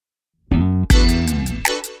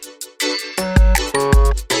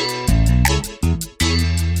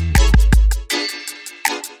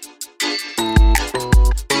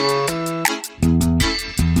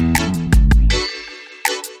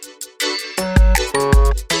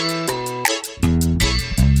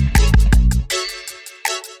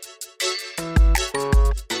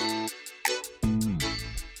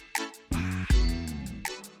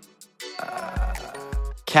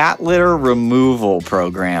cat litter removal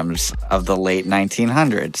programs of the late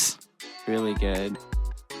 1900s. Really good.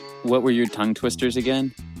 What were your tongue twisters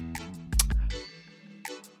again?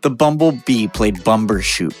 The bumblebee played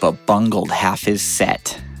bumbershoot, but bungled half his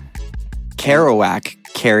set. Kerouac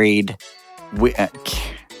carried wicker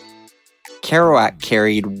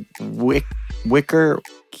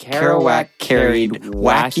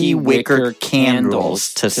wacky wicker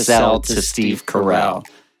candles to sell to Steve Carell.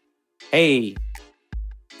 Hey,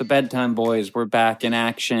 the Bedtime Boys, we're back in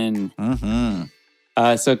action.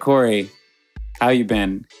 Mm-hmm. So Corey, how you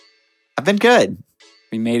been? I've been good.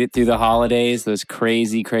 We made it through the holidays, those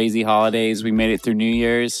crazy, crazy holidays. We made it through New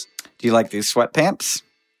Year's. Do you like these sweatpants?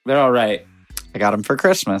 They're all right. I got them for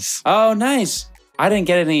Christmas. Oh, nice. I didn't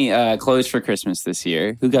get any clothes for Christmas this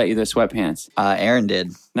year. Who got you the sweatpants? Aaron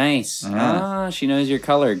did. Nice. Yeah. She knows your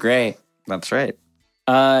color. Gray. That's right.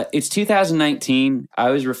 It's 2019. I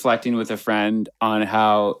was reflecting with a friend on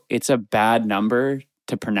how it's a bad number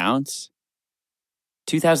to pronounce.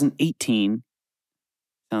 2018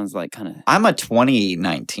 sounds like kind of... I'm a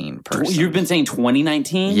 2019 person. You've been saying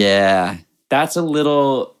 2019? Yeah. That's a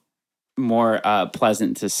little more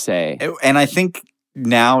pleasant to say. And I think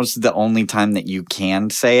now's the only time that you can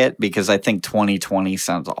say it because I think 2020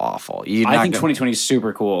 sounds awful. I think 2020 is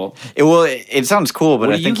super cool. It sounds cool, but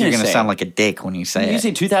What I think you're going to say? sound like a dick when you say it. You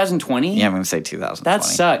say 2020? Yeah, I'm going to say 2020. That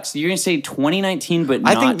sucks. You're going to say 2019, but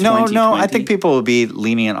not I think 2020? no. I think people will be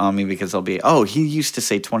lenient on me because they'll be, oh, he used to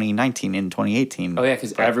say 2019 in 2018. Oh yeah,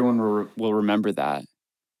 because everyone will remember that.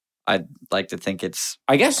 I'd like to think it's.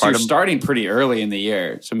 I guess you're starting pretty early in the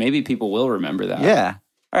year, so maybe people will remember that. Yeah.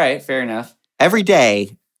 All right, fair enough. Every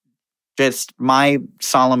day, just my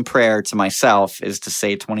solemn prayer to myself is to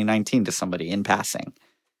say 2019 to somebody in passing.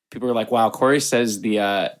 People are like, "Wow, Corey says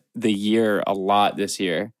the year a lot this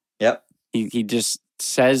year." Yep. He just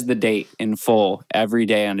says the date in full every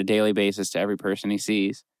day on a daily basis to every person he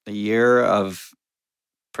sees. The year of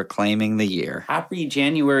proclaiming the year. Happy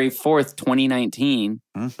January 4th, 2019.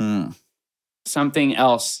 Mm-hmm. Something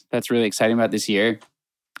else that's really exciting about this year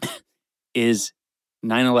is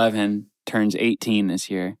 9/11 turns 18 this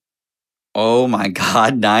year. Oh my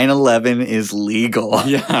God, 9/11 is legal.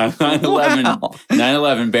 Yeah, 9/11. Wow.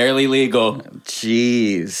 9/11, barely legal.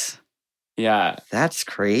 Jeez. Yeah. That's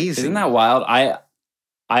crazy. Isn't that wild? I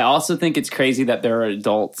also think it's crazy that there are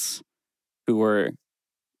adults who were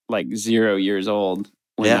like 0 years old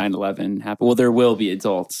when 9/11 happened. Well, there will be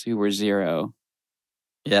adults who were 0.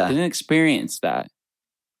 Yeah. Didn't experience that.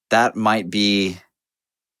 That might be...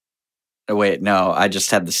 Oh, wait, no, I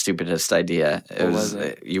just had the stupidest idea. It was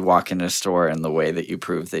you walk into a store and the way that you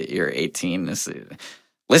prove that you're 18 is,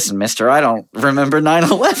 listen, mister, I don't remember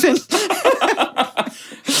 9/11.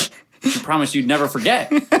 You promised you'd never forget.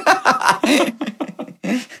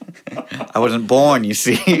 I wasn't born, you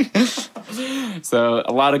see. So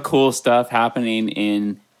a lot of cool stuff happening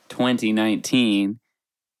in 2019,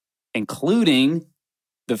 including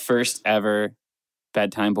the first ever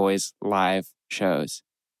Bedtime Boys live shows.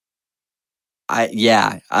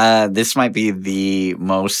 This might be the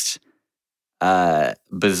most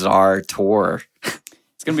bizarre tour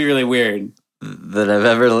It's going to be really weird that I've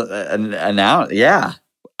ever announced. Yeah.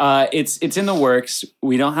 It's in the works.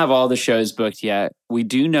 We don't have all the shows booked yet. We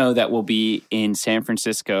do know that we'll be in San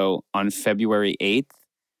Francisco on February 8th.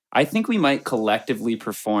 I think we might collectively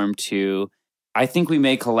perform to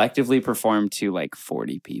like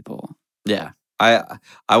 40 people. Yeah. I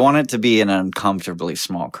want it to be an uncomfortably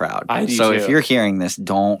small crowd. I do so too. If you're hearing this,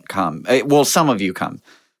 don't come. Well, some of you come.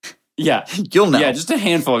 Yeah, you'll know. Yeah, just a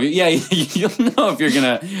handful of you. Yeah, you'll know if you're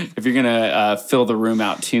gonna fill the room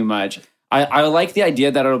out too much. I like the idea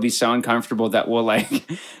that it'll be so uncomfortable that we'll like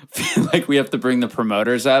feel like we have to bring the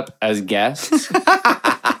promoters up as guests.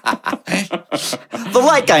 The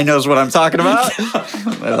light guy knows what I'm talking about.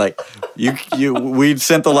 They're like, we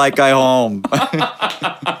sent the light guy home.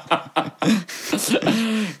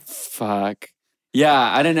 Fuck. Yeah,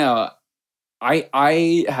 I don't know.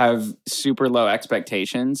 I have super low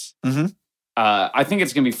expectations. Mm-hmm. I think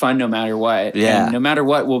it's going to be fun no matter what. Yeah. And no matter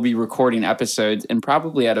what, we'll be recording episodes and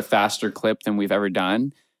probably at a faster clip than we've ever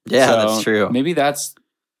done. Yeah, So that's true. Maybe that's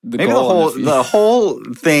the goal. The whole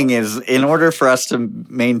thing is, in order for us to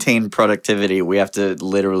maintain productivity, we have to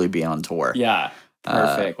literally be on tour. Yeah.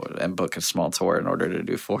 Perfect. And book a small tour in order to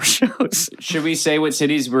do 4 shows. Should we say what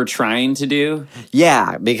cities we're trying to do?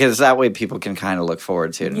 Yeah, because that way people can kind of look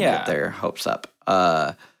forward to it and get their hopes up.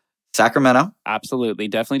 Sacramento. Absolutely.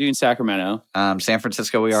 Definitely doing Sacramento. San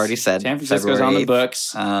Francisco, we already said. San Francisco's February on the 8th.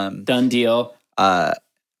 books. Done deal.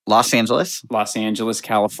 Los Angeles. Los Angeles,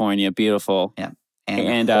 California. Beautiful. Yeah.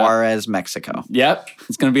 and Juarez, Mexico. Yep.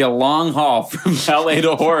 It's going to be a long haul from LA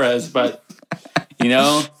to Juarez, but,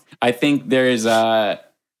 I think there's at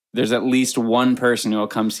least one person who will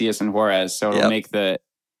come see us in Juarez, so it'll make the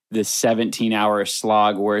 17-hour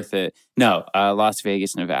slog worth it. No, Las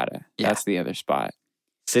Vegas, Nevada. Yeah. That's the other spot.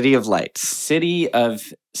 City of Lights. City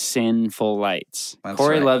of Sinful Lights. That's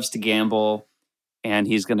Corey right. loves to gamble, and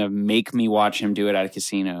he's going to make me watch him do it at a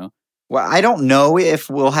casino. Well, I don't know if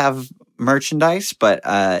we'll have merchandise, but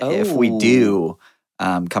if we do,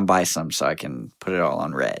 come buy some so I can put it all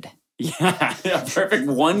on red. Yeah, perfect.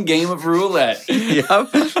 One game of roulette.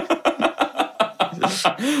 Yep.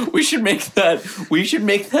 We should make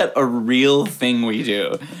that a real thing we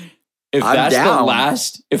do. If I'm that's down. the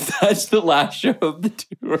last show of the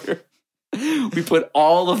tour, we put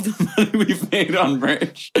all of the money we've made on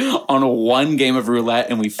merch on one game of roulette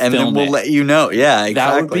and we film it. And then we'll let you know. Yeah, exactly.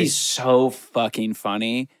 That would be so fucking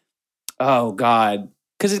funny. Oh God.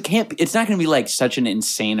 Because it's not going to be like such an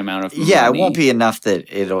insane amount of money. Yeah, it won't be enough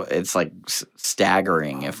that it's like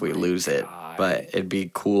staggering if we lose it. But it'd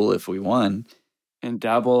be cool if we won. And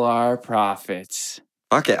double our profits.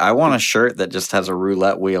 Fuck it. I want a shirt that just has a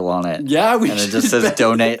roulette wheel on it. Yeah, and it just says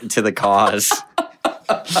donate to the cause.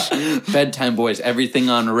 Bedtime Boys,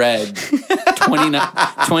 everything on red.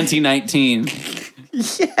 2019.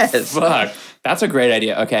 Yes. Fuck. That's a great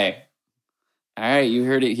idea. Okay. All right, you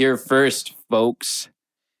heard it here first, folks.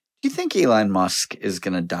 Do you think Elon Musk is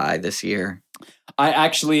going to die this year? I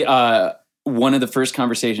actually, one of the first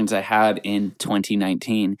conversations I had in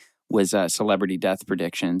 2019 was celebrity death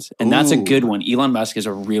predictions. And that's a good one. Elon Musk is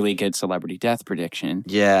a really good celebrity death prediction.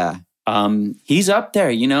 Yeah. He's up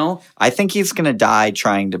there, I think he's going to die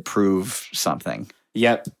trying to prove something.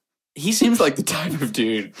 Yep. He seems like the type of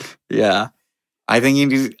dude. Yeah. I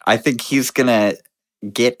think he's going to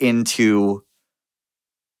get into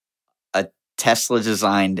a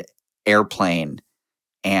Tesla-designed airplane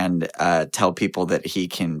and tell people that he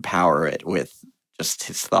can power it with just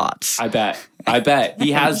his thoughts. I bet.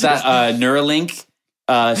 He has that Neuralink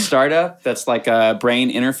startup that's like a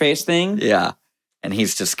brain interface thing. Yeah. And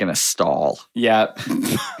he's just going to stall. Yeah.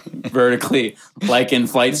 Vertically, like in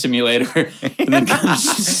Flight Simulator. And then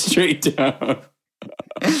comes straight down.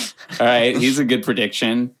 All right. He's a good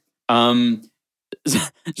prediction. Zuckerberg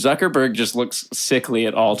just looks sickly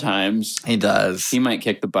at all times. He does. He might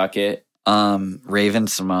kick the bucket. Raven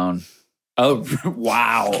Simone. Oh,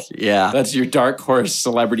 wow. Yeah. That's your dark horse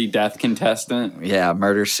celebrity death contestant. Yeah,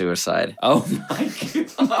 murder-suicide. Oh, my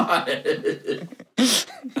God.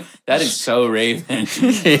 That is so Raven.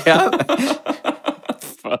 Yeah.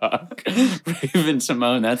 Fuck. Raven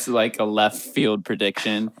Simone, that's like a left field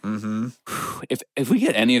prediction. Mm-hmm. If we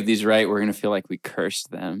get any of these right, we're going to feel like we cursed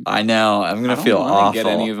them. I know. I'm going to feel awful. Get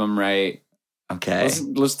any of them right. Okay.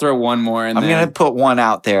 Let's throw one more in there. I'm going to put one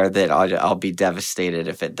out there that I'll be devastated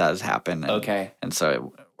if it does happen. Okay. And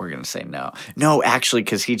so we're going to say no. No, actually,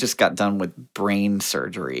 because he just got done with brain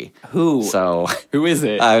surgery. Who? So who is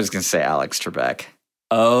it? I was going to say Alex Trebek.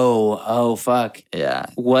 Oh, fuck. Yeah.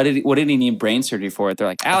 What did he need brain surgery for? They're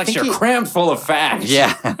like, Alex, you're crammed full of facts.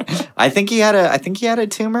 Yeah. I think he had a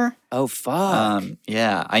tumor. Oh, fuck.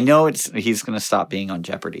 Yeah. I know he's going to stop being on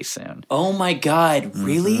Jeopardy soon. Oh my God.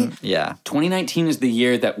 Really? Mm-hmm. Yeah. 2019 is the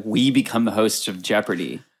year that we become the hosts of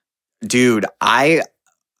Jeopardy. Dude, I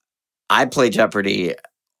play Jeopardy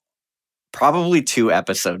probably 2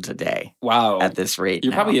 episodes a day. Wow. At this rate.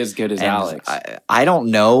 You're probably as good as Alex. I don't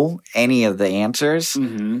know any of the answers,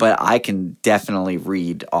 mm-hmm. but I can definitely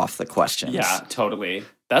read off the questions. Yeah, totally.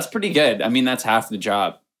 That's pretty good. I mean, that's half the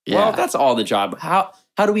job. Yeah. Well, that's all the job. How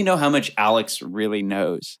do we know how much Alex really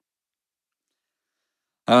knows?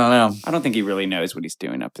 I don't know. I don't think he really knows what he's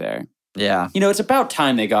doing up there. Yeah. It's about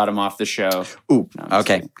time they got him off the show. Ooh,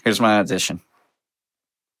 okay. Here's my audition.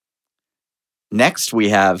 Next, we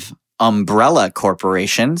have umbrella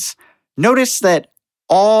corporations. Notice that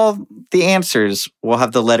all the answers will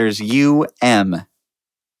have the letters U-M in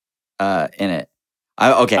it.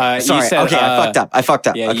 Sorry. Said, I fucked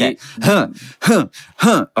up. Yeah, okay.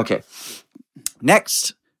 Okay.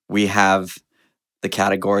 Next, we have the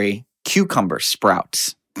category cucumber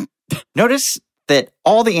sprouts. Notice that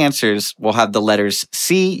all the answers will have the letters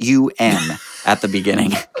C-U-M at the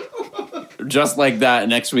beginning. Just like that,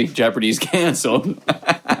 next week Jeopardy's canceled.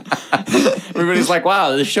 Everybody's like,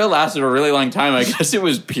 wow, the show lasted a really long time. I guess it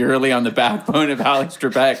was purely on the backbone of Alex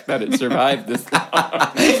Trebek that it survived this long.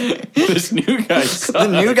 This new guy sucks.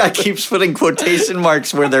 The new guy keeps putting quotation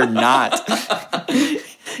marks where they're not.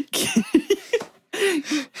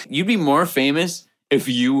 You'd be more famous if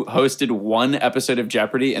you hosted one episode of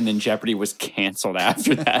Jeopardy and then Jeopardy was canceled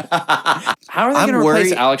after that. How are they going to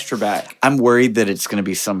replace Alex Trebek? I'm worried that it's going to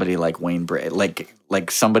be somebody like Wayne Brady, like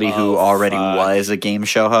somebody who already was a game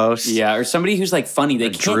show host. Yeah, or somebody who's like funny.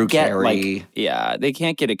 They can't Drew get Carey. they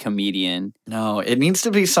can't get a comedian. No, it needs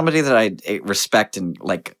to be somebody that I respect and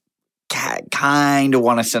like kind of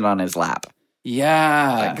want to sit on his lap.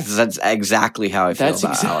 Yeah. Because that's exactly how I feel about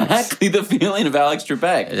Alex. That's exactly the feeling of Alex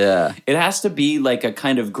Trebek. Yeah. It has to be like a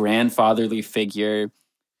kind of grandfatherly figure.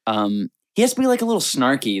 He has to be like a little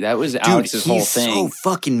snarky. That was Alex's whole thing. He's so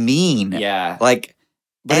fucking mean. Yeah. Like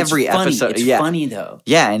but every episode. It's funny though.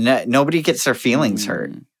 Yeah, and nobody gets their feelings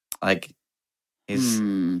hurt. Like he's...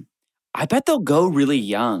 I bet they'll go really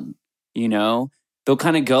young, you know? They'll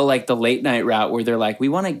kind of go like the late night route where they're like, we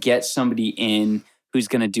want to get somebody in who's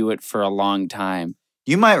going to do it for a long time.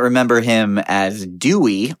 You might remember him as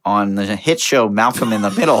Dewey on the hit show Malcolm in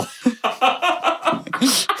the Middle.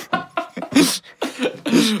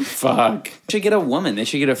 Fuck. They should get a woman. They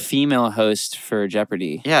should get a female host for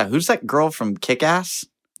Jeopardy. Yeah, who's that girl from Kick-Ass?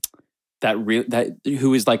 That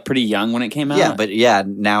who was like pretty young when it came out? Yeah, but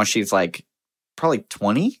now she's like probably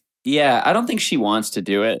 20? Yeah, I don't think she wants to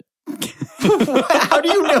do it. How do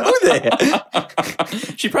you know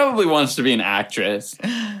that? She probably wants to be an actress.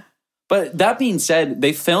 But that being said,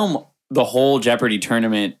 they film the whole Jeopardy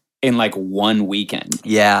tournament in like one weekend.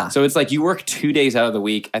 Yeah. So it's like you work 2 days out of the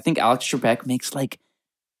week. I think Alex Trebek makes like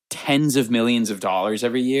tens of millions of dollars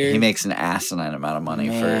every year. He makes an asinine amount of money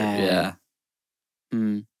Yeah.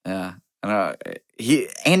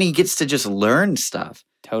 He gets to just learn stuff.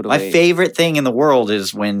 Totally. My favorite thing in the world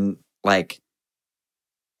is when like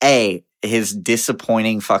his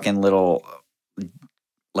disappointing fucking little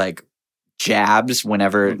like jabs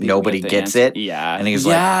whenever nobody gets it. Yeah. And he's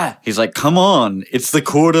like, come on, it's the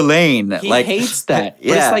Coeur d'Alene. He hates that.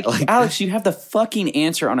 Yeah. But it's like, Alex, you have the fucking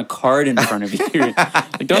answer on a card in front of you.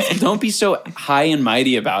 Like, don't be so high and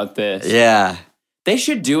mighty about this. Yeah. They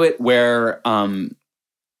should do it where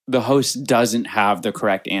the host doesn't have the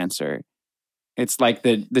correct answer. It's like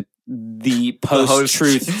the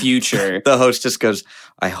post-truth future. The host just goes,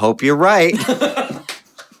 I hope you're right.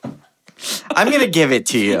 I'm going to give it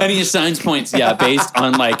to you. And he assigns points, based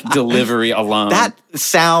on like delivery alone. That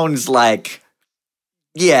sounds like,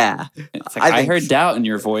 yeah. It's like, I heard doubt in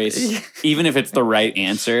your voice, even if it's the right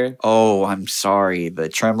answer. Oh, I'm sorry. The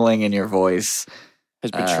trembling in your voice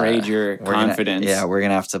has betrayed your confidence. We're going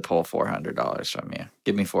to have to pull $400 from you.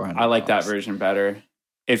 Give me $400. I like that version better.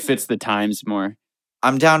 It fits the times more.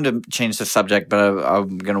 I'm down to change the subject, but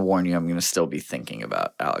I'm going to warn you, I'm going to still be thinking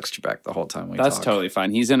about Alex Trebek the whole time we talk. That's totally fine.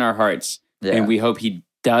 He's in our hearts. Yeah. And we hope he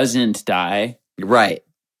doesn't die. Right.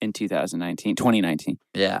 In 2019.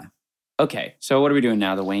 Yeah. Okay, so what are we doing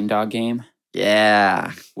now? The Wayne Dog game?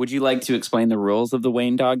 Yeah. Would you like to explain the rules of the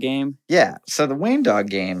Wayne Dog game? Yeah. So the Wayne Dog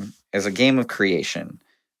game is a game of creation.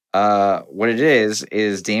 What it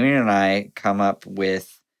is Damien and I come up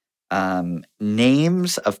with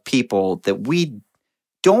names of people that we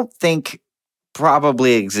don't think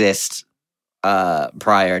probably exist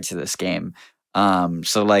prior to this game.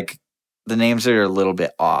 So like the names are a little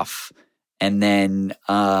bit off. And then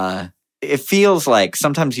it feels like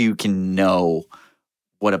sometimes you can know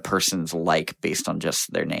what a person's like based on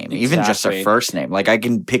just their name, even just their first name. Like I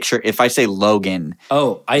can picture, if I say Logan,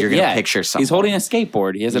 you're going to picture something. He's holding a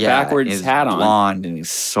skateboard. He has a backwards hat on. He's blonde and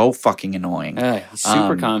he's so fucking annoying. He's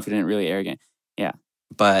super confident, really arrogant. Yeah.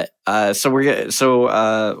 But so we're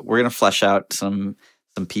gonna flesh out some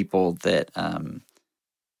people that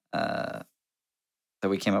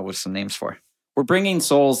we came up with some names for. We're bringing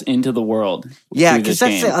souls into the world. Yeah, because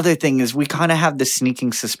that's the other thing is we kind of have the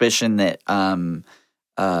sneaking suspicion that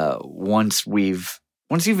once you've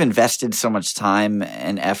invested so much time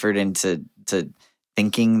and effort into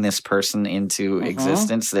thinking this person into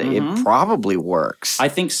existence that it probably works. I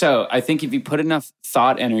think so. I think if you put enough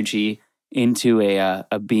thought energy into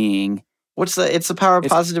a being, it's the power of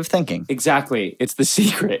positive thinking. Exactly. It's the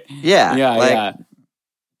secret. Yeah. Yeah.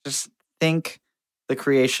 Just think the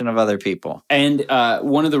creation of other people. And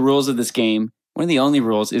one of the rules of this game, one of the only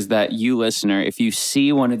rules, is that you, listener, if you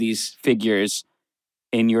see one of these figures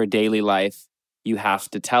in your daily life, you have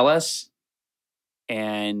to tell us.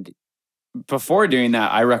 And before doing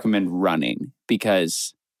that, I recommend running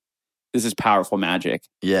because this is powerful magic.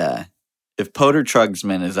 Yeah. If Poter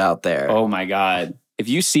Trugsman is out there. Oh my God. If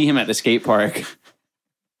you see him at the skate park,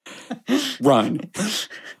 run.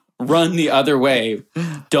 Run the other way.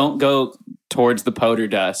 Don't go towards the Poter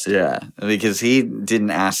dust. Yeah, because he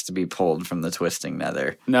didn't ask to be pulled from the twisting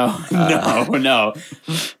nether. No.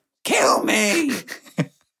 Kill me.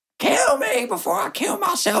 Kill me before I kill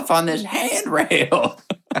myself on this handrail.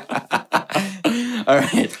 All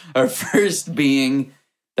right. Our first being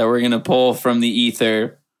that we're going to pull from the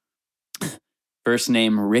ether. First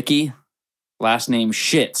name Ricky. Last name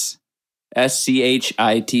Shitz. Schitz.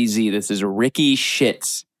 This is Ricky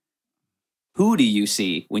Shitz. Who do you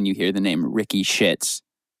see when you hear the name Ricky Shitz?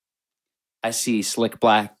 I see slick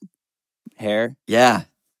black hair. Yeah.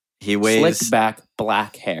 He weighs slick back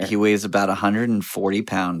black hair. He weighs about 140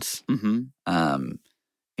 pounds. Mm-hmm.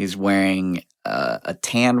 He's wearing a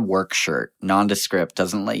tan work shirt, nondescript.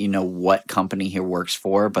 Doesn't let you know what company he works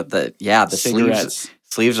for, but the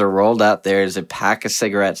sleeves are rolled up. There's a pack of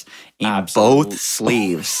cigarettes in both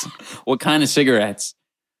sleeves. What kind of cigarettes?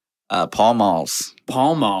 Pall Malls.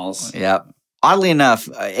 Pall Malls. Yep. Oddly enough,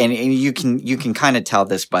 and you can kind of tell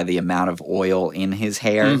this by the amount of oil in his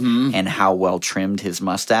hair and how well trimmed his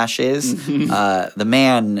mustache is. The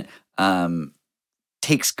man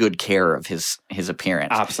takes good care of his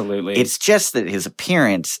appearance. Absolutely. It's just that his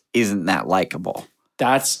appearance isn't that likable.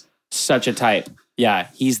 That's such a type. Yeah,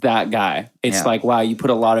 he's that guy. It's like, wow, you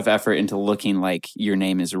put a lot of effort into looking like your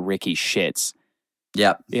name is Ricky Shitz.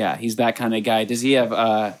 Yep. Yeah, he's that kind of guy. Does he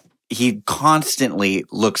have he constantly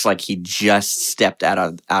looks like he just stepped out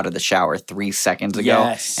of the shower 3 seconds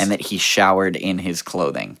ago, and that he showered in his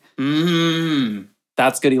clothing.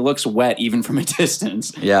 That's good. He looks wet even from a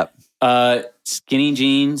distance. Yep. Skinny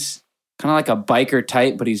jeans, kind of like a biker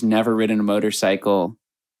type, but he's never ridden a motorcycle.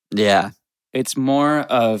 Yeah. It's more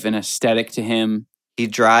of an aesthetic to him. He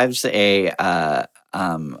drives a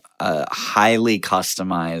highly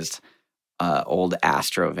customized old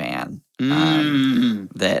Astro van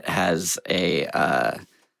that has a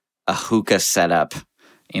hookah setup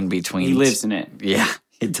in between. He lives in it. Yeah,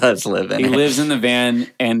 he does live in it. He lives in the van,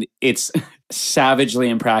 and it's savagely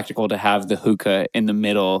impractical to have the hookah in the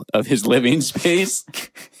middle of his living space.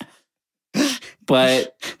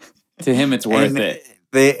 But to him, it's worth it.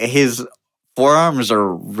 His forearms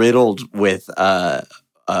are riddled with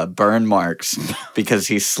burn marks because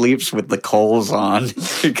he sleeps with the coals on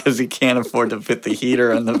because he can't afford to put the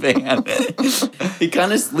heater on the van. He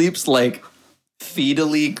kind of sleeps like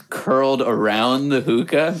fetally curled around the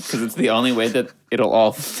hookah because it's the only way that it'll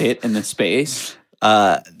all fit in the space.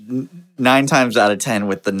 9 times out of 10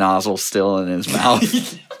 with the nozzle still in his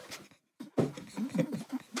mouth.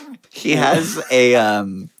 He has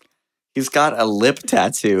he's got a lip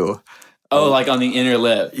tattoo. Oh, like on the inner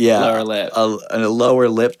lip. Yeah. Lower lip. A lower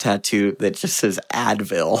lip tattoo that just says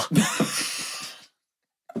Advil.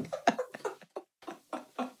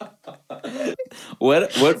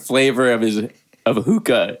 What flavor of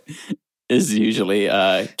hookah is usually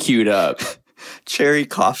queued up? Cherry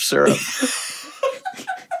cough syrup.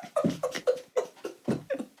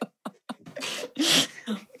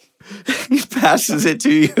 He passes it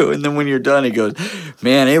to you, and then when you're done, he goes,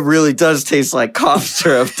 "Man, it really does taste like cough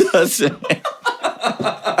syrup, doesn't it?"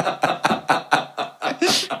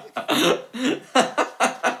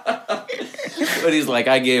 But he's like,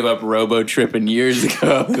 I gave up robo tripping years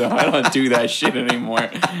ago. So I don't do that shit anymore.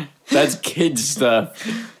 That's kid stuff.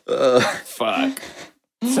 Fuck.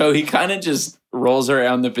 So he kind of just rolls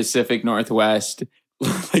around the Pacific Northwest,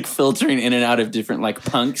 like filtering in and out of different like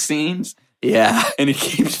punk scenes. Yeah. And he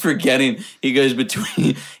keeps forgetting. He goes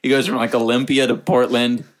from like Olympia to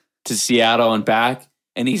Portland to Seattle and back.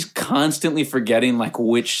 And he's constantly forgetting like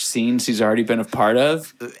which scenes he's already been a part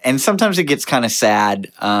of. And sometimes it gets kind of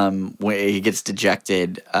sad when he gets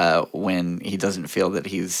dejected when he doesn't feel that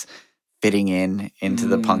he's fitting into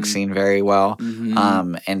the punk scene very well.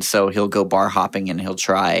 Mm-hmm. And so he'll go bar hopping and he'll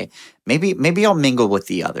try, maybe I'll mingle with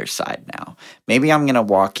the other side now. Maybe I'm going to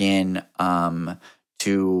walk in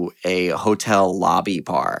to a hotel lobby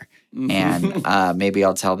bar and maybe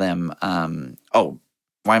I'll tell them, oh,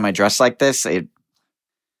 why am I dressed like this? It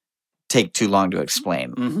take too long to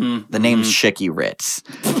explain. The name's Shicky Ritz.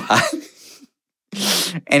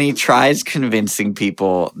 And he tries convincing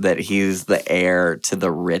people that he's the heir to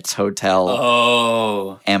the Ritz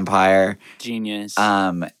Hotel empire. Genius.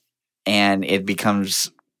 And it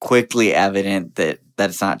becomes quickly evident that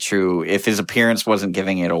that's not true. If his appearance wasn't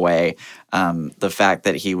giving it away, the fact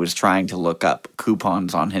that he was trying to look up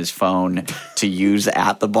coupons on his phone to use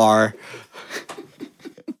at the bar.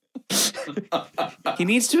 He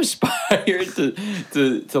needs to aspire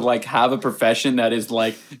to like have a profession that is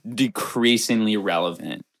like decreasingly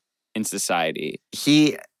relevant in society.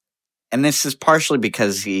 And this is partially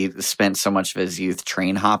because he spent so much of his youth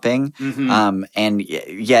train hopping, and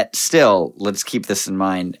yet still, let's keep this in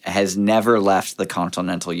mind, has never left the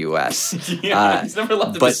continental U.S. He's never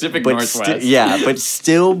left the Pacific Northwest. But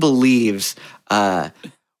still believes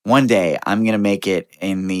one day I'm going to make it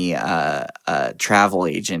in the travel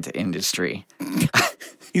agent industry.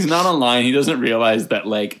 He's not online. He doesn't realize that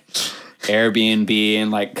like Airbnb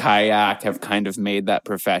and like Kayak have kind of made that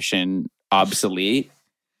profession obsolete.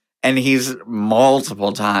 And he's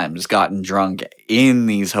multiple times gotten drunk in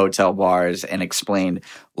these hotel bars and explained,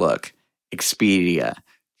 look, Expedia,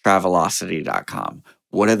 Travelocity.com,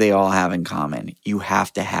 what do they all have in common? You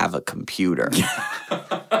have to have a computer.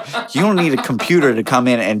 You don't need a computer to come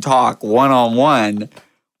in and talk one-on-one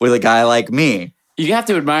with a guy like me. You have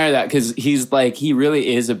to admire that because he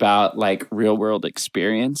really is about like real world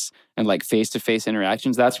experience and like face-to-face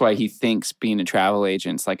interactions. That's why he thinks being a travel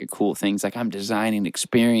agent's like a cool thing. He's like, I'm designing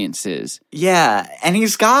experiences. Yeah. And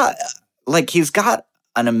he's got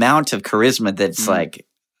an amount of charisma that's like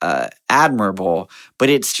admirable, but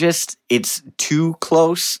it's too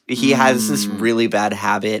close. He has this really bad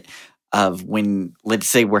habit of when, let's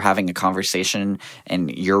say we're having a conversation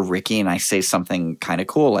and you're Ricky and I say something kind of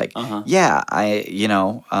cool, like, yeah,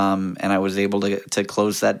 and I was able to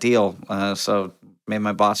close that deal. So made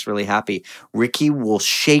my boss really happy. Ricky will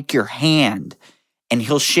shake your hand and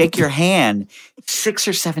he'll shake your hand 6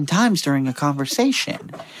 or 7 times during a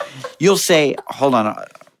conversation. You'll say, hold on,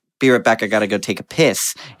 be right back. I got to go take a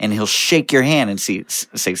piss. And he'll shake your hand and say,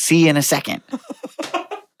 see you in a second.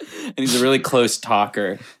 And he's a really close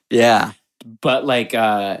talker. Yeah. But like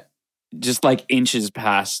just like inches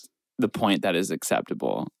past the point that is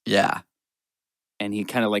acceptable. Yeah. And he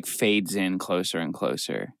kind of like fades in closer and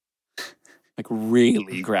closer. Like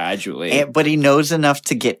really gradually. But he knows enough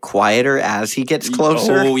to get quieter as he gets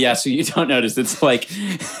closer. Oh yeah, so you don't notice. It's like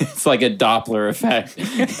a Doppler effect.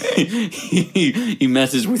 He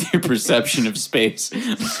messes with your perception of space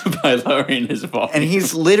by lowering his volume. And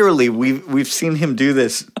he's literally we've seen him do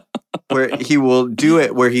this where he will do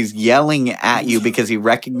it where he's yelling at you because he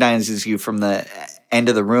recognizes you from the end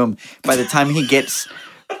of the room. By the time he gets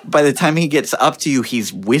up to you,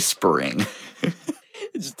 he's whispering.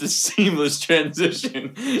 It's the seamless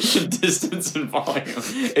transition in distance and volume.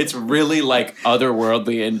 It's really like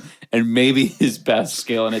otherworldly and maybe his best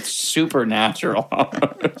skill, and it's supernatural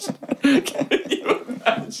almost. Can you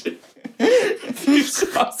imagine if you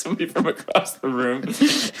saw somebody from across the room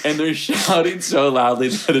and they're shouting so loudly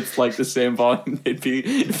that it's like the same volume they'd be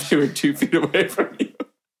if they were 2 feet away from you?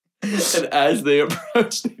 And as they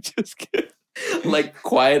approach, they just get like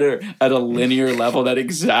quieter at a linear level that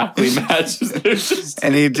exactly matches their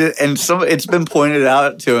system. And it's been pointed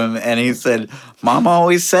out to him, and he said, "Mom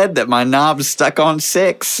always said that my knob's stuck on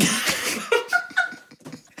 6."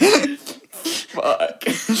 Fuck.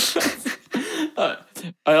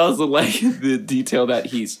 I also like the detail that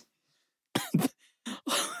he's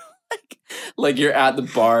like you're at the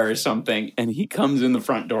bar or something, and he comes in the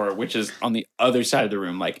front door, which is on the other side of the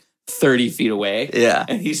room, like 30 feet away. Yeah.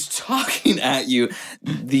 And he's talking at you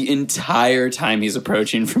the entire time he's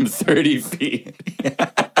approaching from 30 feet.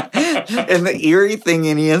 And the eerie thing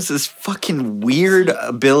in he has this fucking weird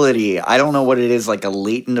ability. I don't know what it is, like a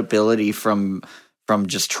latent ability from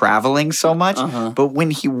just traveling so much. But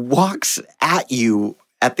when he walks at you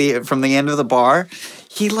from the end of the bar,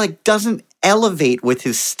 he like doesn't elevate with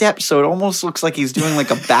his steps, so it almost looks like he's doing like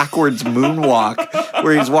a backwards moonwalk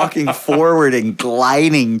where he's walking forward and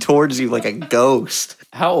gliding towards you like a ghost.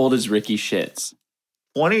 How old is Ricky Shits?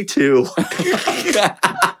 22.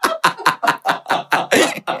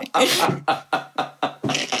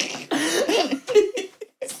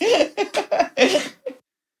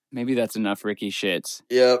 Maybe that's enough Ricky Shits.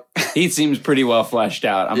 Yep. He seems pretty well fleshed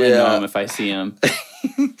out. I'm going to know him if I see him.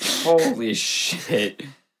 Holy shit.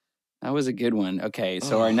 That was a good one. Okay,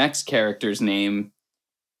 so our next character's name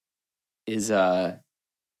is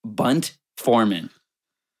Bunt Foreman.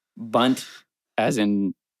 Bunt as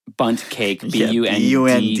in Bunt Cake,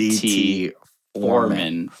 B-U-N-D-T,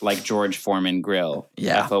 Foreman, like George Foreman Grill,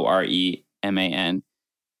 F-O-R-E-M-A-N.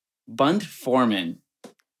 Bunt Foreman.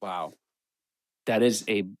 Wow. That is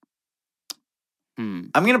a...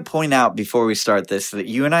 I'm going to point out before we start this that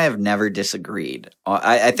you and I have never disagreed.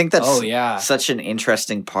 I think that's such an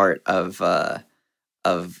interesting part of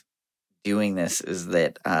doing this is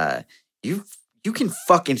that you can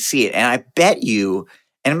fucking see it, and I bet you.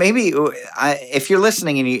 And maybe if you're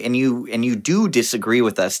listening and you do disagree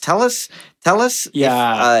with us, tell us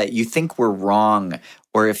if you think we're wrong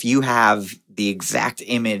or if you have the exact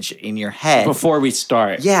image in your head before we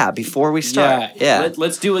start. Yeah, before we start. Yeah.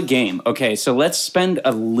 Let's do a game. Okay, so let's spend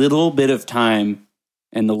a little bit of time,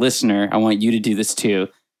 and the listener, I want you to do this too,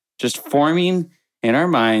 just forming in our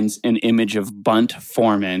minds an image of Bunt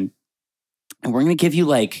Foreman, and we're going to give you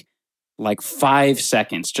like 5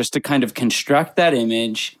 seconds just to kind of construct that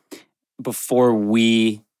image before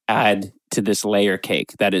we add to this layer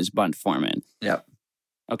cake that is Bunt Foreman. Yep.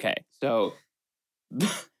 Okay, so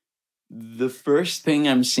the first thing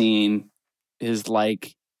I'm seeing is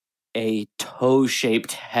like a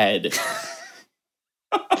toe-shaped head.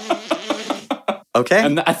 Okay.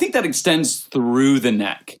 And I think that extends through the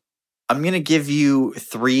neck. I'm going to give you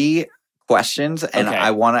 3 questions, and Okay.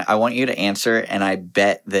 I want you to answer, and I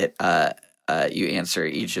bet that you answer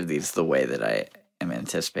each of these the way that I am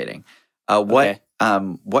anticipating.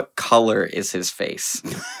 What color is his face?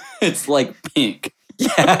 It's like pink.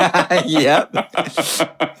 Yeah. Yep.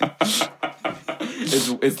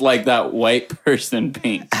 It's like that white person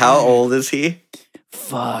pink. How old is he?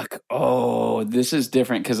 Fuck. Oh, this is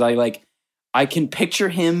different because I can picture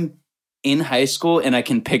him in high school and I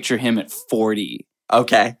can picture him at 40.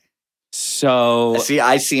 Okay. So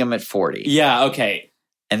I see him at 40. Yeah, okay.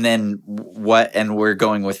 And then what? And we're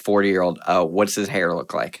going with 40-year-old. What's his hair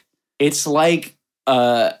look like? It's like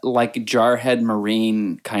Jarhead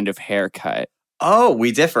Marine kind of haircut. Oh,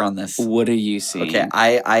 we differ on this. What do you see? Okay,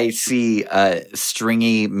 I see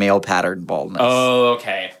stringy male pattern baldness. Oh,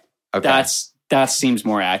 okay. Okay. That seems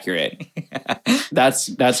more accurate. That's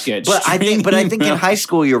good. But I think in high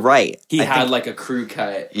school you're right. He had like a crew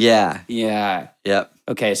cut. Yeah. Yeah. Yep.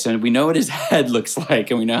 Okay, so we know what his head looks like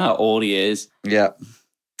and we know how old he is. Yep.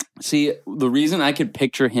 See, the reason I could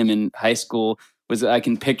picture him in high school was that I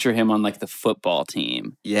can picture him on like the football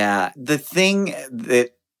team. Yeah. The thing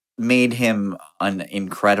that made him an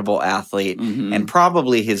incredible athlete and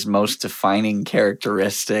probably his most defining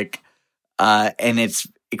characteristic, and it's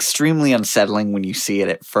extremely unsettling when you see it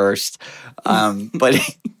at first, but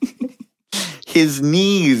his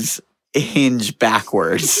knees hinge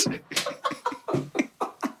backwards.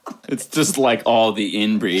 It's just like all the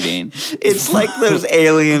inbreeding. It's like those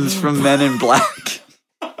aliens from Men in Black.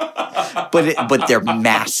 But they're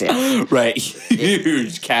massive. Right.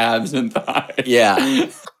 Huge calves and thighs. Yeah.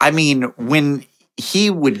 I mean, when he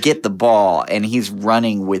would get the ball and he's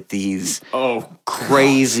running with these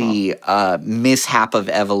crazy mishap of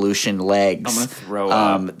evolution legs. I'm going to throw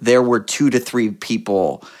up. There were 2 to 3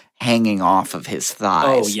 people hanging off of his thighs.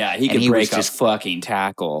 Oh, yeah. He could break a fucking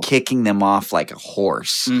tackle. Kicking them off like a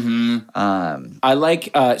horse. I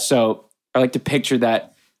like to picture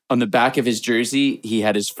that on the back of his jersey, he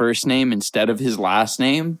had his first name instead of his last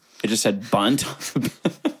name. It just said Bunt.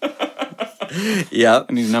 Yep.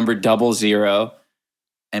 And he's numbered 00.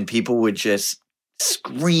 And people would just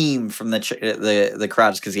scream from the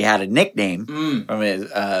crowds because he had a nickname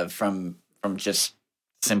from just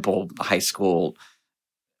simple high school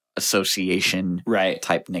association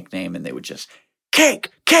type nickname, and they would just cake.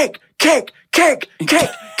 Bunt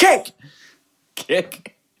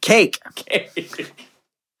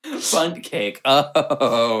cake.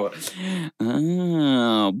 Oh,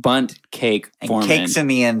 Bunt cake. And Foreman. Cake's in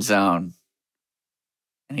the end zone,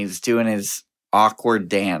 and he's doing his awkward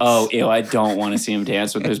dance. Oh, ew, I don't want to see him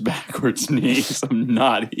dance with his backwards knees. I'm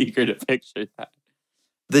not eager to picture that.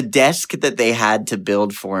 The desk that they had to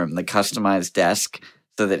build for him, the customized desk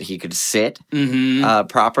so that he could sit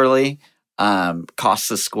properly, costs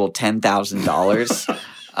the school $10,000.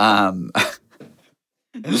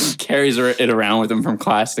 Carries it around with him from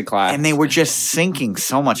class to class. And they were just sinking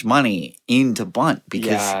so much money into Bunt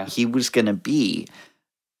because he was going to be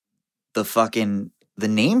the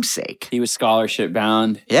namesake. He was scholarship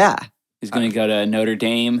bound. Yeah. He's going to go to Notre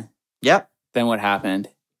Dame. Yep. Then what happened?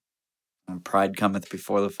 And pride cometh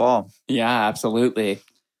before the fall. Yeah, absolutely.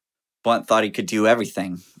 Bunt thought he could do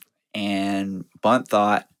everything. And Bunt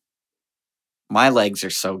thought, my legs are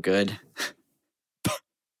so good.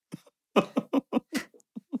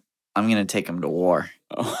 I'm going to take him to war.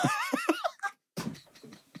 Oh.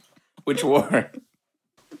 Which war?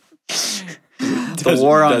 The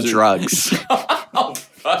war on drugs. Oh,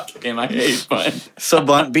 fuck him. I hate Bunt. So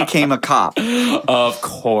Bunt became a cop. Of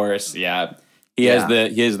course, yeah. He has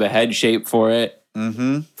the head shape for it.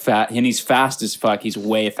 Fat, and he's fast as fuck. He's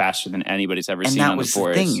way faster than anybody's ever seen on the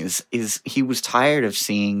force. And that was the thing is he was tired of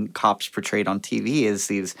seeing cops portrayed on TV as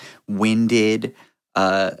these winded,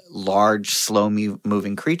 large,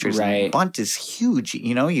 slow-moving creatures. Right. And Bunt is huge.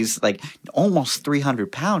 You know, he's like almost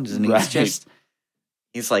 300 pounds, and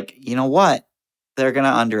he's like, you know what? They're gonna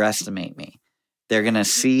underestimate me. They're gonna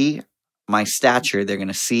see my stature. They're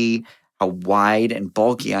gonna see how wide and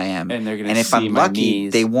bulky I am. And they're gonna if I'm lucky,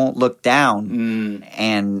 they won't look down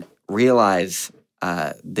and realize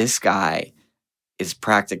this guy is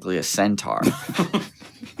practically a centaur.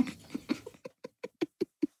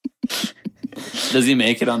 Does he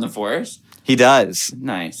make it on the force? He does.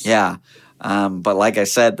 Nice. Yeah. But like I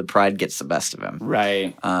said, the pride gets the best of him.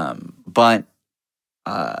 Right. Bunt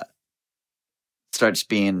starts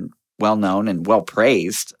being well known and well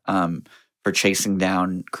praised for chasing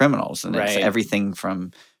down criminals, and it's everything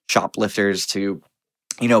from shoplifters to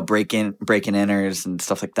break-in-ers and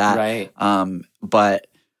stuff like that. Right. But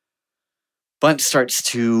Bunt starts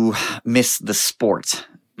to miss the sport.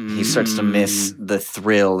 He starts to miss the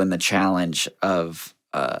thrill and the challenge of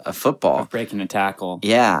a football, of breaking a tackle.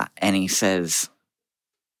 Yeah, and he says,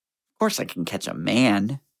 "Of course, I can catch a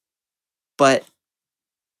man, but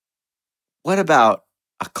what about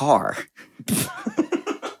a car?"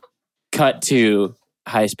 Cut to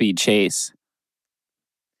high-speed chase.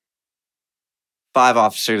 5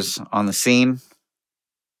 officers on the scene.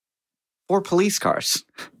 4 police cars.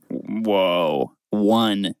 Whoa.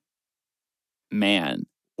 One man.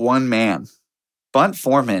 Bunt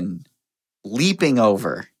Foreman leaping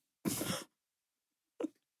over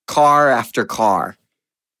car after car,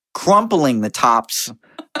 crumpling the tops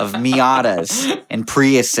of Miatas and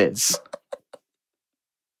Priuses,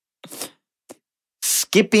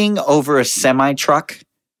 skipping over a semi-truck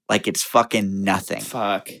like it's fucking nothing.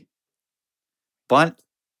 Fuck. Bunt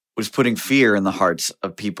was putting fear in the hearts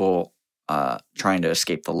of people trying to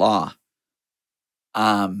escape the law.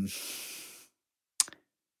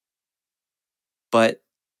 But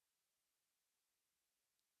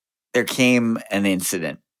there came an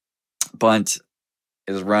incident. Bunt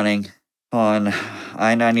is running on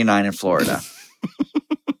I-99 in Florida.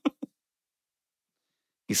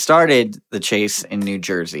 He started the chase in New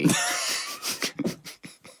Jersey.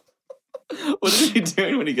 What is he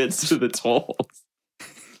doing when he gets to the tolls?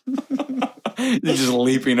 He's just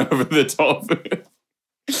leaping over the toll booth.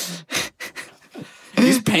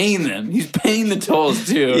 He's paying them. He's paying the tolls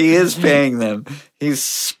too. He is paying them.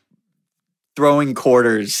 He's throwing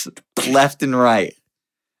quarters left and right.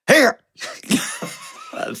 Here!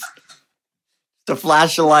 Just a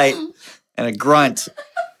flash of light and a grunt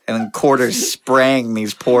and then quarters spraying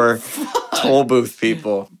these poor toll booth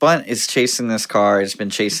people. Bunt is chasing this car. He's been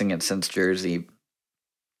chasing it since Jersey.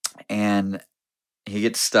 And he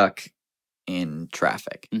gets stuck in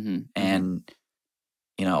traffic. And,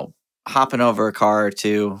 hopping over a car or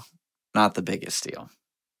two, not the biggest deal.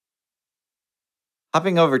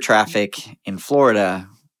 Hopping over traffic in Florida,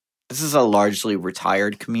 this is a largely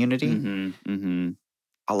retired community.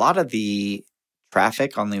 A lot of the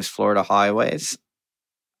traffic on these Florida highways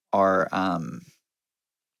are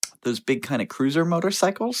those big kind of cruiser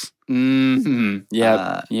motorcycles.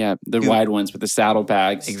 Yeah, the wide ones with the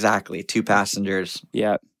saddlebags. Exactly, 2 passengers.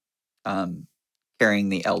 Yeah, carrying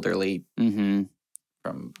the elderly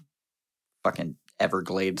from fucking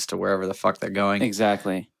Everglades to wherever the fuck they're going.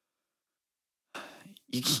 Exactly.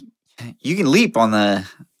 You can leap on the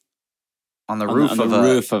roof of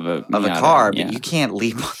a car, but you can't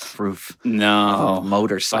leap on the roof of a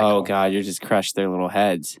motorcycle. Oh god, you just crushed their little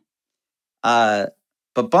heads.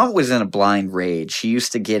 But Bunt was in a blind rage. He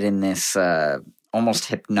used to get in this almost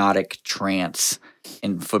hypnotic trance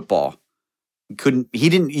in football. You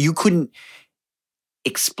couldn't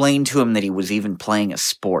explain to him that he was even playing a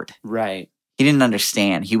sport. Right. He didn't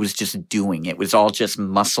understand. He was just doing it. It was all just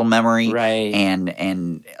muscle memory and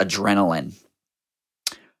adrenaline.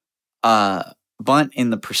 Bunt, in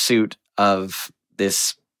the pursuit of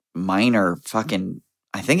this minor fucking,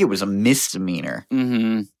 I think it was a misdemeanor.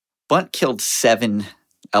 Bunt killed 7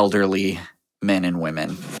 elderly men and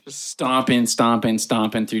women. Just stomping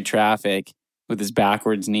through traffic with his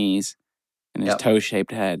backwards knees and his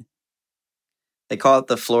toe-shaped head. They call it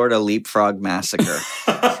the Florida Leapfrog Massacre.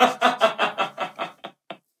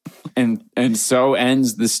 And so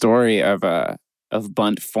ends the story of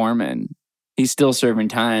Bunt Foreman. He's still serving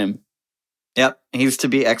time. Yep, he's to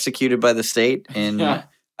be executed by the state in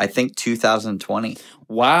I think 2020.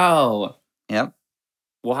 Wow. Yep.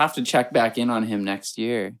 We'll have to check back in on him next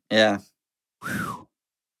year. Yeah. Whew.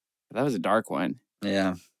 That was a dark one.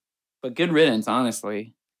 Yeah. But good riddance,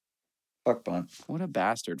 honestly. Fuck Bunt. What a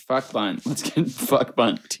bastard. Fuck Bunt. Let's get Fuck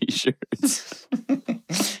Bunt t-shirts.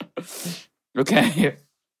 Okay.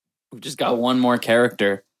 We've just got one more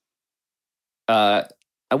character. I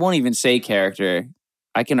won't even say character.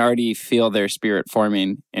 I can already feel their spirit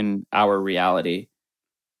forming in our reality.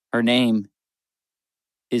 Her name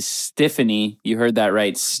is Stephanie. You heard that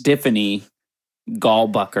right. Stephanie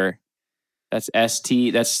Gallbucker. That's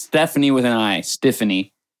S-T. That's Stephanie with an I.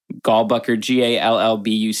 Stephanie Gallbucker.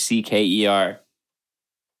 Gallbucker.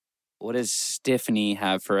 What does Stephanie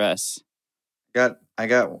have for us? I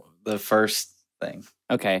got the first thing.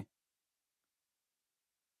 Okay.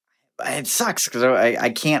 It sucks because I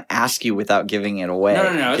can't ask you without giving it away.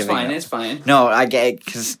 No, it's fine. It's fine. No, I get it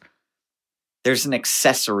because there's an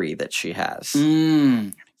accessory that she has.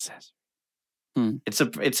 Accessory.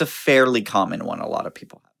 It's a fairly common one. A lot of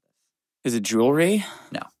people have. Is it jewelry?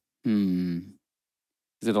 No.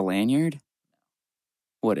 Is it a lanyard?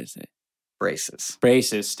 What is it? Braces.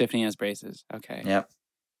 Braces. Tiffany has braces. Okay. Yep.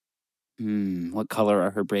 What color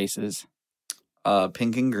are her braces?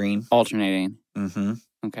 Pink and green. Alternating. Mm-hmm.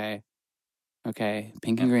 Okay.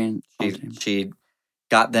 Pink and green. She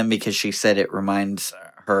got them because she said it reminds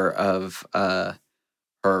her of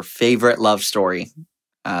her favorite love story,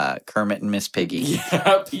 Kermit and Miss Piggy.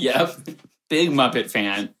 Yep. Big Muppet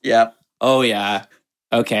fan. Yep. Oh, yeah.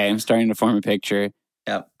 Okay, I'm starting to form a picture.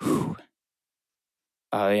 Yep. Whew.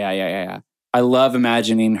 Oh, yeah. I love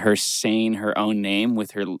imagining her saying her own name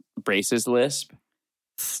with her braces lisp.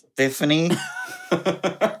 Tiffany.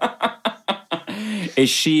 Is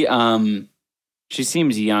she, she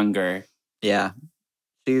seems younger. Yeah.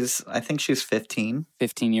 I think she's 15.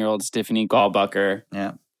 15-year-old Tiffany Gallbucker.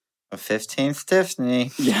 Yeah. A 15th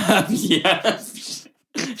Tiffany. Yeah.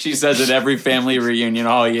 She says at every family reunion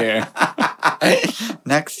all year.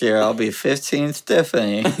 Next year, I'll be 15th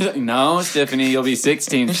Tiffany. No, Tiffany, you'll be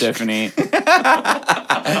 16th Tiffany.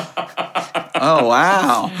 Oh,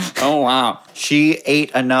 wow. She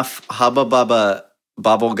ate enough Hubba Bubba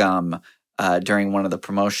bubble gum during one of the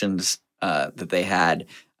promotions that they had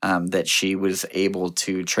that she was able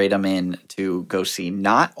to trade them in to go see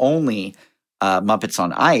not only Muppets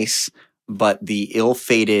on Ice, but the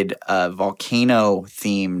ill-fated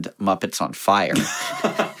volcano-themed Muppets on Fire.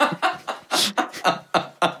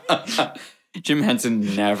 Jim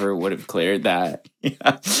Henson never would have cleared that.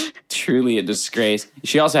 Yeah. Truly a disgrace.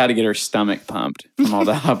 She also had to get her stomach pumped from all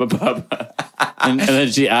the Hubba Bubba. And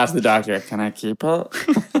then she asked the doctor, "Can I keep it?"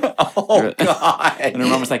 Oh, God. And her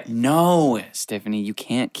mom was like, "No, Tiffany, you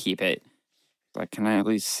can't keep it." Like, "Can I at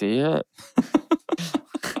least see it?"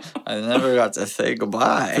 I never got to say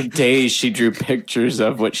goodbye. For days, she drew pictures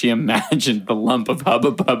of what she imagined the lump of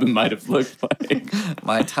Hubba Bubba might have looked like.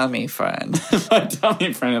 My tummy friend. My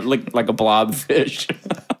tummy friend. It looked like a blobfish.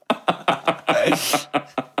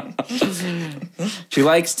 She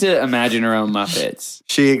likes to imagine her own Muppets.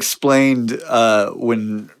 She explained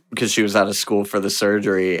because she was out of school for the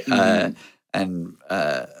surgery, and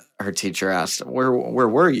her teacher asked, "Where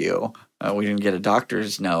were you? We didn't get a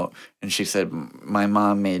doctor's note." And she said, "My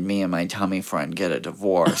mom made me and my tummy friend get a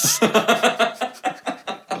divorce."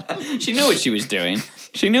 She knew what she was doing.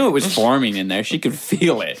 She knew it was forming in there. She could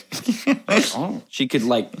feel it. She could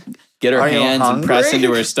get her hands and press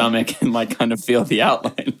into her stomach and kind of feel the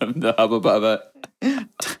outline of the Hubba Bubba.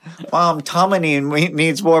 Mom, Tummy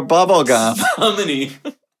needs more bubble gum. Tummy.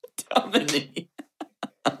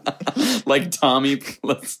 Like Tommy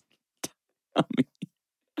plus Tummy.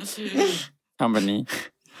 She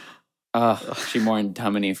mourned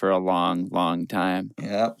Tummy for a long, long time.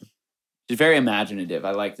 Yep. She's very imaginative.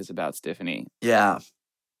 I like this about Tiffany. Yeah.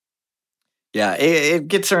 Yeah, it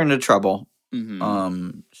gets her into trouble.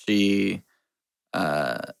 Mm-hmm. She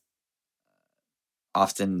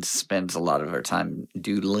often spends a lot of her time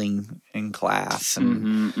doodling in class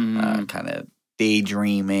and kind of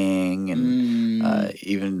daydreaming and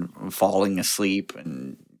even falling asleep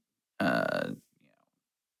and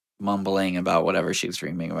mumbling about whatever she's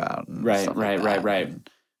dreaming about. And right. And,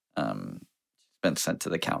 she's been sent to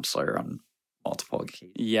the counselor on multiple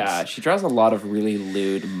occasions. Yeah, she draws a lot of really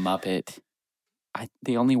lewd Muppet.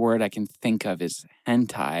 The only word I can think of is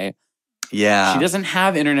hentai. Yeah. She doesn't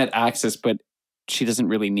have internet access, but she doesn't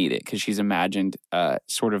really need it because she's imagined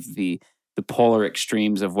sort of the polar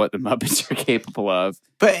extremes of what the Muppets are capable of.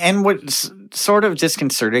 And what's sort of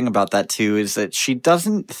disconcerting about that too is that she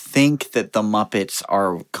doesn't think that the Muppets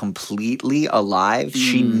are completely alive.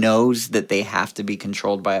 She knows that they have to be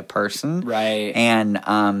controlled by a person. Right.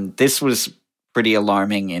 And this was pretty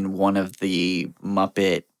alarming in one of the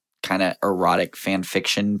Muppet kind of erotic fan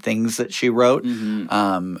fiction things that she wrote.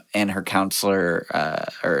 Mm-hmm. And her counselor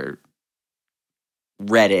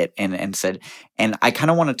read it and said, and I kind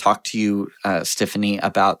of want to talk to you, Tiffany,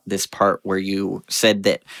 about this part where you said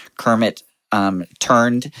that Kermit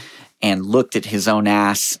turned and looked at his own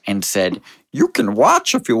ass and said, "You can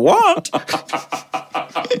watch if you want."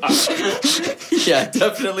 Yeah,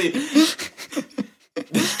 definitely.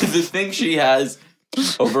 The thing she has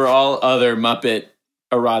over all other Muppet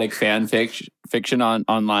erotic fan fiction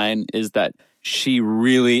online is that she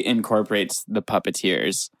really incorporates the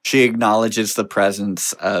puppeteers. She acknowledges the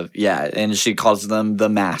presence of, and she calls them the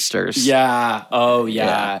masters. Yeah. Oh,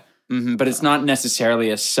 yeah. Mm-hmm. But it's not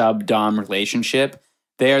necessarily a sub-dom relationship.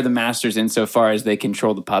 They are the masters insofar as they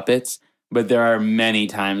control the puppets, but there are many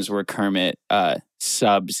times where Kermit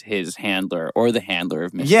subs his handler or the handler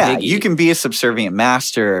of Miss Piggy. You can be a subservient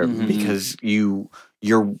master because you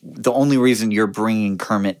the only reason you're bringing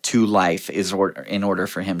Kermit to life is in order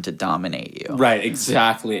for him to dominate you. Right,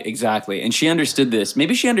 exactly. And she understood this.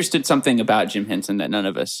 Maybe she understood something about Jim Henson that none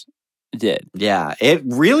of us did. Yeah, it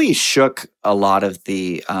really shook a lot of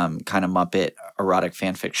the kind of Muppet erotic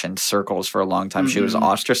fan fiction circles for a long time. She was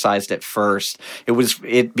ostracized at first.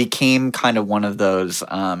 It became kind of one of those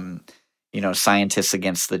scientists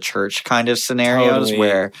against the church kind of scenarios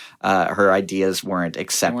where her ideas weren't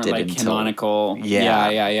accepted. They weren't like canonical.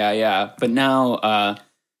 Yeah. But now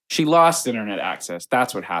she lost internet access.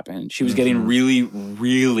 That's what happened. She was getting really,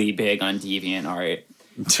 really big on DeviantArt.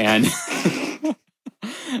 And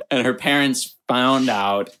and her parents found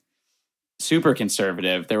out, super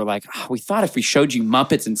conservative. They were like, we thought if we showed you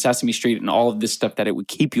Muppets and Sesame Street and all of this stuff that it would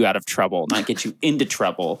keep you out of trouble, not get you into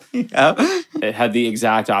trouble. Yeah. It had the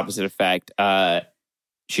exact opposite effect.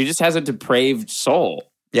 She just has a depraved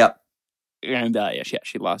soul. Yep. And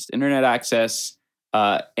she lost internet access.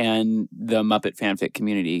 And the Muppet fanfic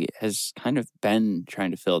community has kind of been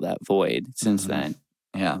trying to fill that void since then.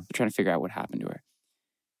 Yeah. They're trying to figure out what happened to her.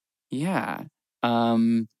 Yeah.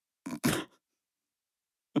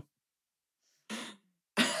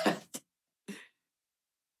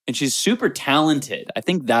 And she's super talented. I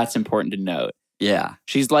think that's important to note. Yeah.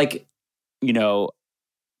 She's like,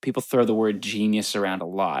 people throw the word genius around a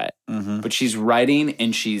lot, but she's writing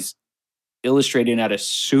and she's illustrating at a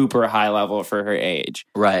super high level for her age.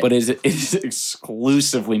 Right. But it's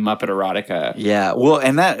exclusively Muppet erotica. Yeah. Well,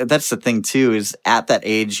 and that's the thing too, is at that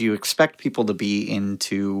age you expect people to be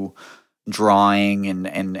into drawing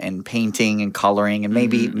and painting and coloring and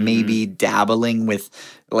maybe dabbling with,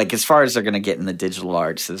 like, as far as they're going to get in the digital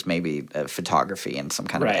arts is maybe photography and some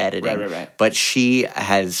kind of editing. Right. But she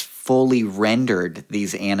has fully rendered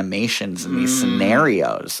these animations and these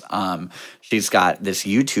scenarios. She's got this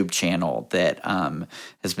YouTube channel that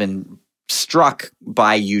has been struck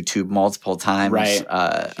by YouTube multiple times. Right.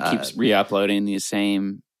 She keeps re-uploading these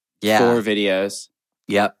same 4 videos.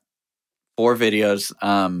 Yep. 4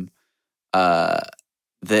 videos.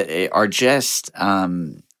 That are just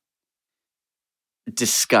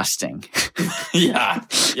disgusting. Yeah.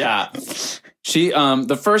 She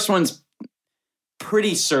the first one's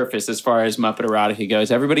pretty surface as far as Muppet erotica goes.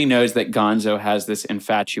 Everybody knows that Gonzo has this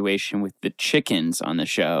infatuation with the chickens on the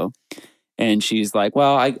show, and she's like,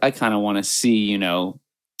 "Well, I kind of want to see, the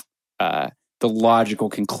logical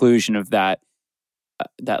conclusion of that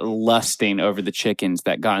lusting over the chickens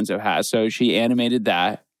that Gonzo has." So she animated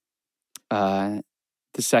that.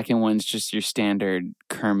 The second one's just your standard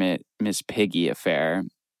Kermit Miss Piggy affair.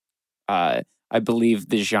 I believe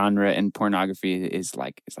the genre in pornography is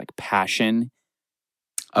like passion.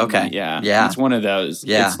 Okay. Yeah. It's one of those.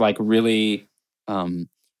 Yeah. It's like really ambiently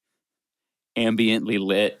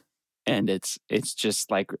lit, and it's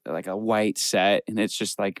just like a white set, and it's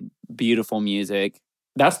just like beautiful music.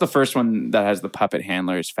 That's the first one that has the puppet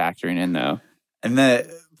handlers factoring in, though. And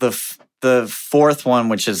the fourth one,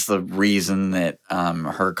 which is the reason that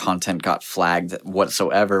her content got flagged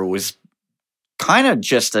whatsoever, was kind of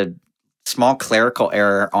just a small clerical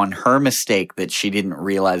error on her mistake that she didn't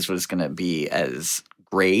realize was going to be as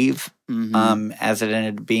grave as it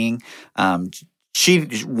ended up being. She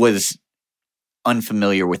was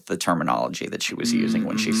unfamiliar with the terminology that she was using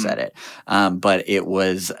when she said it. But it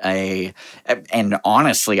was and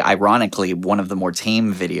honestly, ironically, one of the more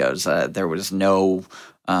tame videos. There was no,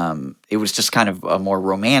 it was just kind of a more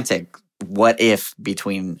romantic what if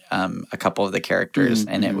between a couple of the characters.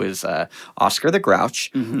 And it was Oscar the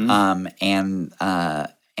Grouch and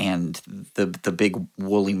the big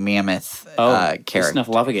woolly mammoth character.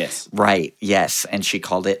 Snuffleupagus. Right, yes. And she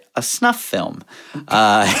called it a snuff film.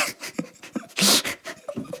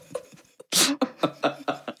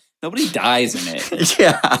 Nobody dies in it.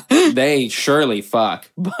 Yeah. They surely fuck,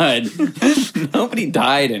 but nobody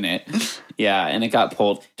died in it. Yeah, and it got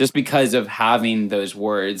pulled just because of having those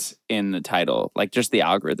words in the title. Like, just the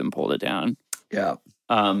algorithm pulled it down. Yeah.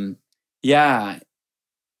 Yeah.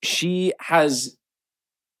 She has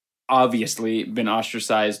obviously been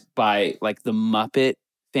ostracized by, like, the Muppet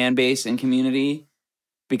fan base and community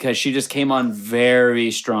because she just came on very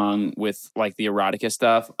strong with, like, the erotica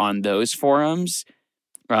stuff on those forums.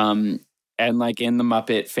 And, like, in the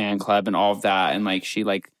Muppet fan club and all of that. And, like, she,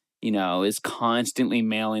 like, you know, is constantly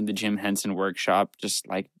mailing the Jim Henson Workshop just,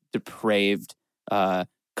 like, depraved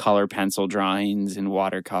color pencil drawings and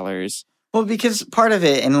watercolors. Well, because part of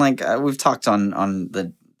it, and, like, we've talked on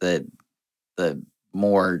the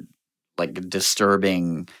more, like,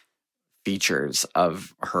 disturbing features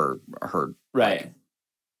of her right.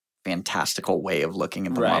 fantastical way of looking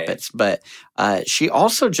at the Right. Muppets. But she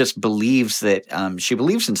also just believes that she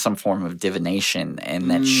believes in some form of divination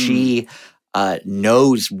and that she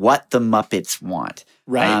knows what the Muppets want.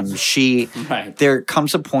 Right. There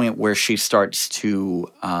comes a point where she starts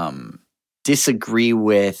to disagree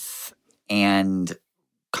with and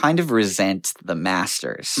kind of resent the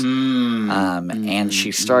masters. And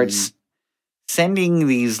she starts sending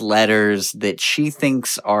these letters that she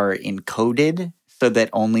thinks are encoded so that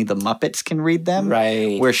only the Muppets can read them.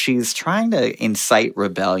 Right. Where she's trying to incite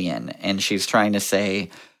rebellion, and she's trying to say,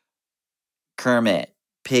 Kermit,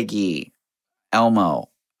 Piggy, Elmo,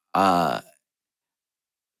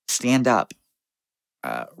 stand up,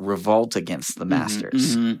 revolt against the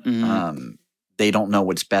masters. They don't know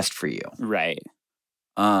what's best for you. Right.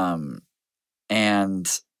 And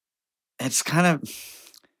it's kind of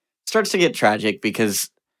starts to get tragic because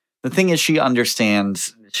the thing is, she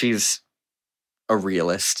understands, she's a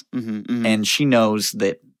realist, and she knows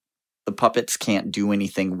that the puppets can't do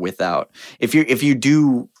anything without. If you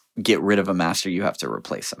do get rid of a master, you have to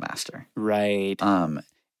replace a master. Right.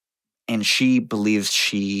 And she believes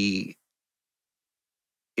she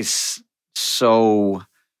is so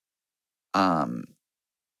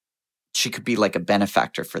she could be like a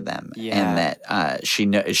benefactor for them, and that she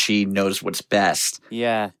knows what's best.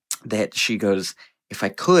 Yeah. That she goes, if I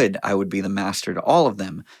could, I would be the master to all of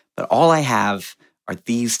them, but all I have are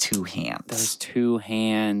these two hands. Those two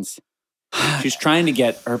hands. She's trying to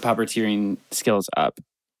get her puppeteering skills up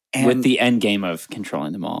with the end game of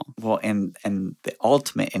controlling them all. Well, and the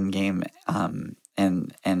ultimate end game, and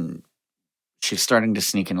she's starting to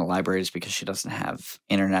sneak into libraries because she doesn't have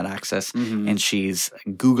internet access, and she's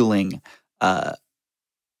Googling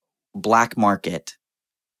black market,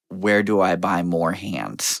 where do I buy more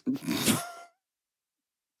hands?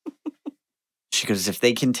 She goes, if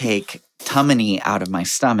they can take tummy out of my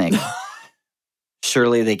stomach,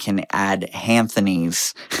 surely they can add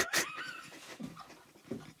Anthony's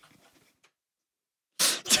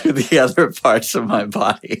to the other parts of my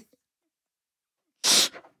body.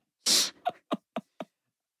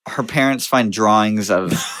 Her parents find drawings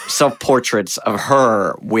of self-portraits of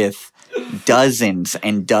her with dozens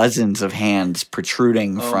and dozens of hands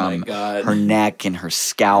protruding from her neck and her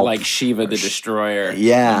scalp. Like Shiva the Destroyer.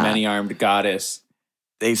 Yeah. The many-armed goddess.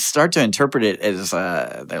 They start to interpret it as,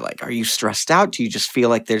 they're like, are you stressed out? Do you just feel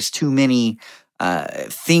like there's too many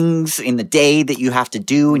things in the day that you have to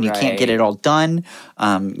do and you can't get it all done?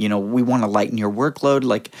 We want to lighten your workload.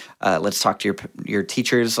 Like, let's talk to your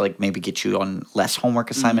teachers, like maybe get you on less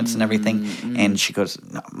homework assignments and everything. And she goes,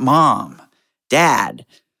 Mom, Dad,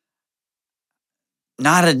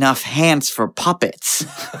 not enough hands for puppets.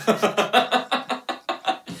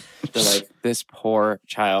 They're like, this poor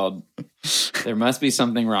child, there must be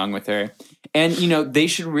something wrong with her. And, they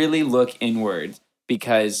should really look inward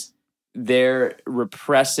because their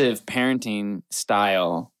repressive parenting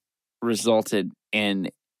style resulted in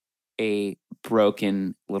a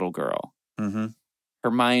broken little girl.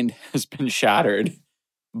 Her mind has been shattered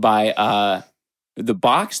by the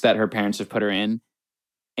box that her parents have put her in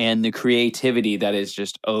and the creativity that is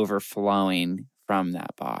just overflowing from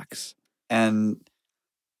that box. And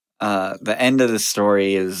the end of the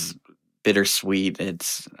story is bittersweet.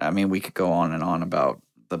 We could go on and on about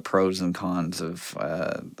the pros and cons of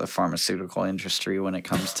the pharmaceutical industry when it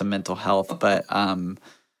comes to mental health, but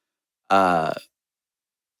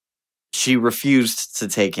she refused to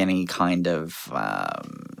take any kind of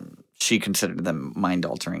she considered them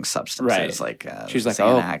mind-altering substances, like she's like,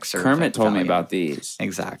 Xanax or Kermit told me Valium. about these.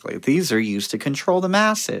 Exactly, these are used to control the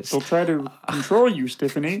masses. They'll try to control you,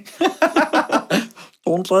 Stephanie.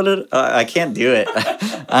 Don't let it. I can't do it.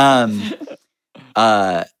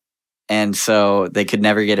 And so they could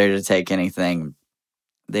never get her to take anything.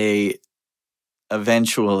 They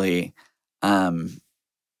eventually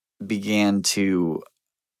began to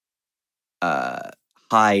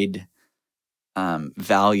hide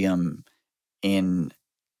Valium in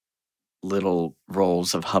little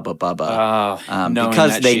rolls of Hubba Bubba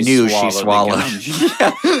because they knew she swallowed.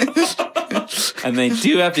 And they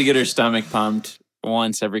do have to get her stomach pumped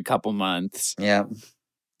once every couple months. Yeah.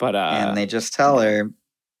 But and they just tell her,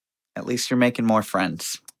 at least you're making more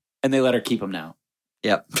friends. And they let her keep them now.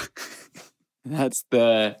 Yep. That's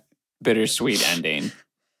the bittersweet ending.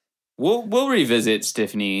 We'll revisit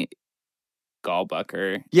Stephanie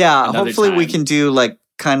Gallbucker. Yeah, hopefully we can do like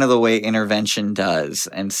kind of the way Intervention does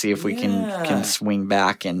and see if we can swing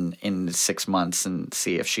back in 6 months and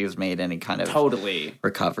see if she has made any kind of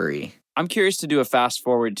recovery. I'm curious to do a fast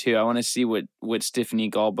forward too. I want to see what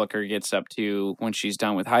Stephanie Gallbucker gets up to when she's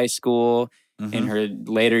done with high school, in her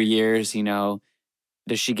later years,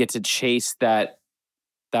 does she get to chase that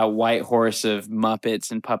white horse of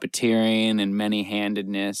Muppets and puppeteering and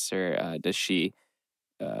many-handedness, or does she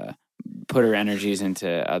put her energies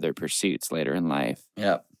into other pursuits later in life?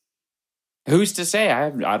 Yep. Who's to say? I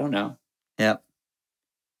don't know. Yep.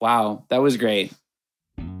 Wow, that was great.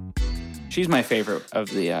 She's my favorite of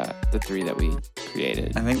the three that we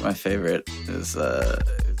created. I think my favorite is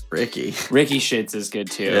Ricky. Ricky Shits is good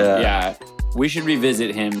too. Yeah. We should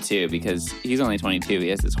revisit him too, because he's only 22. He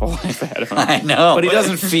has his whole life ahead of him. I know. But he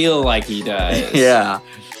doesn't feel like he does. Yeah.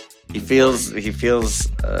 He feels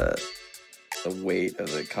the weight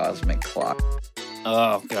of the cosmic clock.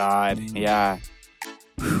 Oh, God. Yeah.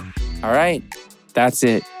 All right. That's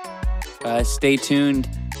it. Stay tuned.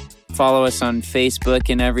 Follow us on Facebook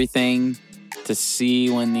and everything to see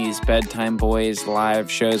when these Bedtime Boys live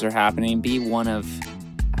shows are happening. Be one of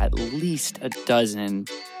at least a dozen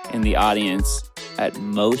in the audience, at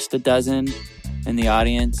most a dozen in the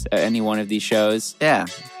audience at any one of these shows. Yeah.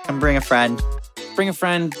 Come bring a friend. Bring a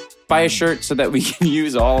friend. Buy a shirt so that we can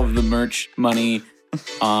use all of the merch money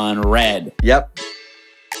on red. Yep.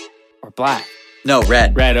 Or black. No,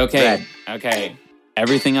 red. Red, okay. Red. Okay.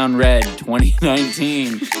 Everything on red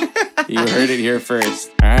 2019. You heard it here first.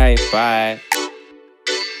 All right, bye.